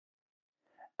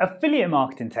Affiliate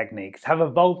marketing techniques have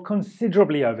evolved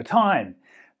considerably over time,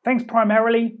 thanks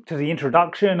primarily to the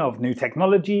introduction of new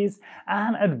technologies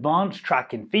and advanced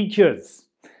tracking features.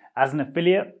 As an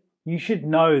affiliate, you should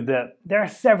know that there are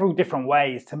several different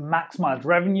ways to maximize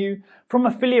revenue from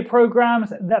affiliate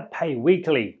programs that pay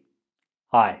weekly.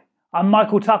 Hi, I'm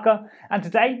Michael Tucker, and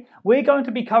today we're going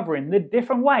to be covering the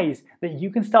different ways that you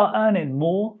can start earning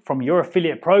more from your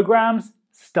affiliate programs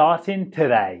starting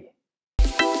today.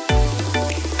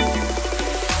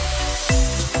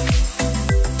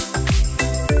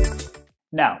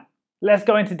 Now, let's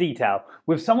go into detail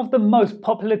with some of the most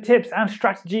popular tips and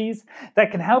strategies that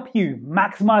can help you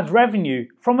maximize revenue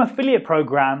from affiliate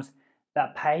programs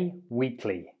that pay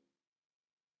weekly.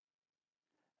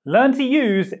 Learn to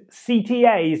use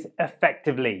CTAs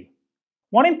effectively.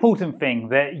 One important thing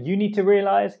that you need to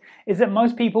realize is that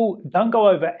most people don't go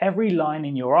over every line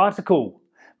in your article.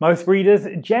 Most readers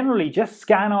generally just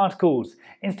scan articles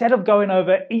instead of going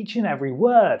over each and every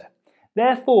word.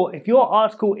 Therefore, if your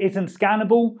article isn't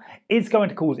scannable, it's going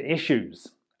to cause issues.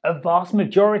 A vast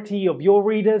majority of your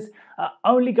readers are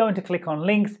only going to click on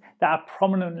links that are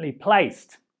prominently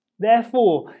placed.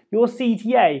 Therefore, your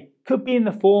CTA could be in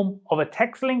the form of a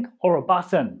text link or a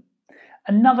button.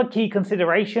 Another key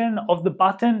consideration of the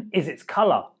button is its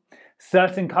color.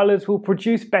 Certain colors will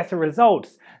produce better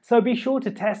results, so be sure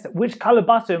to test which color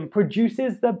button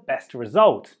produces the best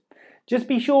result. Just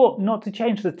be sure not to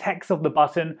change the text of the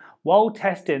button while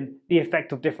testing the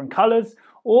effect of different colors,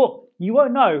 or you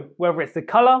won't know whether it's the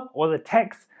color or the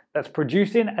text that's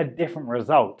producing a different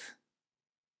result.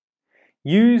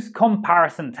 Use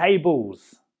comparison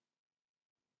tables.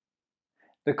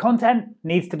 The content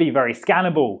needs to be very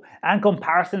scannable, and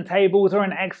comparison tables are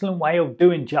an excellent way of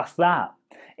doing just that.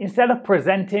 Instead of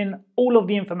presenting all of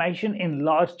the information in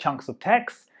large chunks of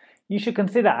text, you should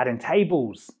consider adding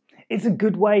tables. It's a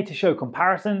good way to show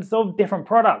comparisons of different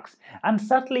products and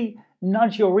subtly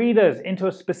nudge your readers into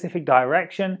a specific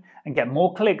direction and get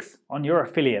more clicks on your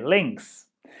affiliate links.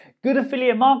 Good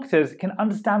affiliate marketers can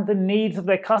understand the needs of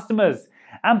their customers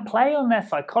and play on their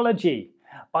psychology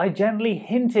by gently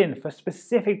hinting for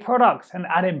specific products and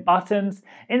adding buttons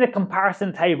in the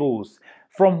comparison tables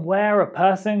from where a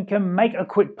person can make a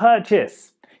quick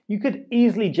purchase. You could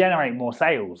easily generate more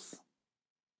sales.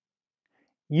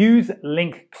 Use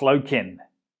link cloaking.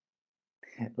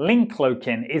 Link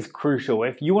cloaking is crucial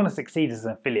if you want to succeed as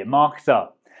an affiliate marketer.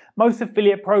 Most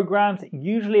affiliate programs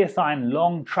usually assign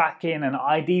long tracking and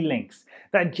ID links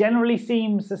that generally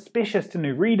seem suspicious to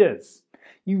new readers.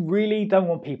 You really don't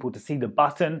want people to see the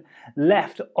button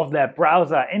left of their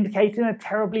browser indicating a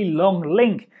terribly long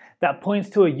link that points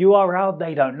to a URL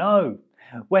they don't know,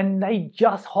 when they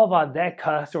just hover their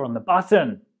cursor on the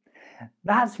button.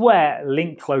 That's where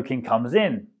link cloaking comes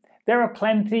in. There are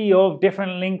plenty of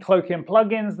different link cloaking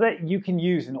plugins that you can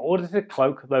use in order to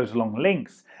cloak those long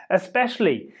links,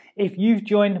 especially if you've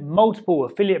joined multiple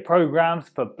affiliate programs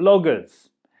for bloggers.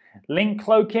 Link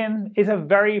cloaking is a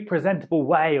very presentable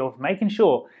way of making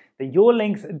sure that your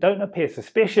links don't appear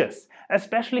suspicious,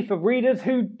 especially for readers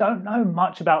who don't know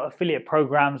much about affiliate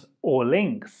programs or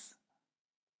links.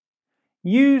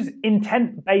 Use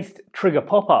intent-based trigger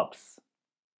pop-ups.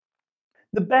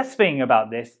 The best thing about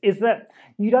this is that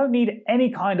you don't need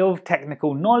any kind of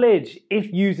technical knowledge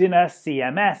if using a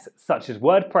CMS such as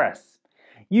WordPress.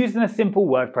 Using a simple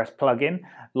WordPress plugin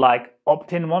like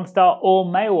Opt-in Monster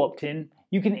or Mail Opt-in,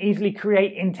 you can easily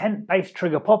create intent-based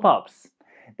trigger pop-ups.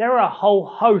 There are a whole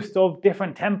host of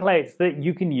different templates that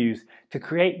you can use to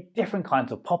create different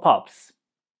kinds of pop-ups.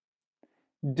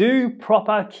 Do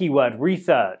proper keyword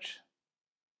research.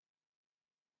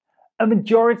 A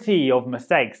majority of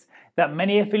mistakes that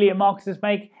many affiliate marketers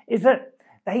make is that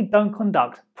they don't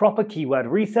conduct proper keyword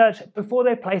research before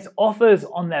they place offers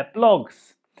on their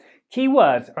blogs.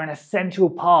 Keywords are an essential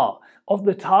part of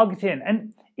the targeting,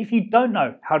 and if you don't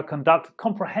know how to conduct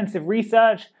comprehensive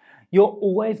research, you're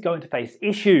always going to face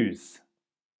issues.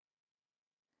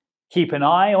 Keep an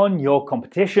eye on your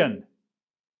competition.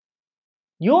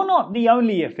 You're not the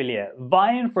only affiliate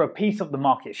vying for a piece of the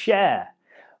market share.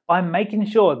 By making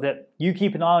sure that you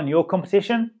keep an eye on your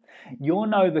competition, you'll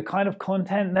know the kind of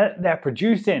content that they're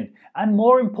producing, and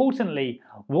more importantly,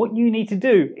 what you need to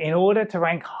do in order to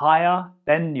rank higher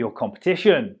than your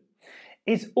competition.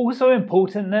 It's also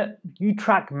important that you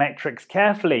track metrics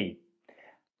carefully.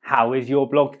 How is your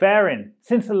blog faring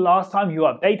since the last time you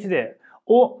updated it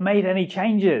or made any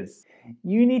changes?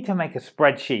 You need to make a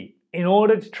spreadsheet in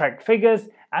order to track figures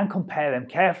and compare them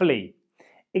carefully.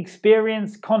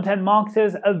 Experienced content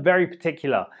marketers are very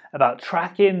particular about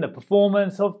tracking the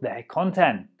performance of their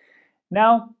content.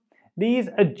 Now, These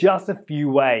are just a few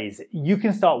ways you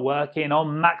can start working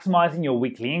on maximizing your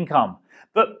weekly income.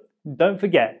 But don't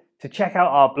forget to check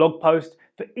out our blog post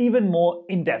for even more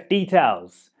in-depth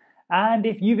details. And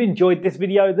if you've enjoyed this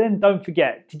video, then don't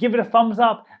forget to give it a thumbs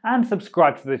up and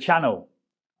subscribe to the channel.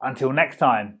 Until next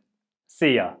time,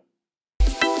 see ya.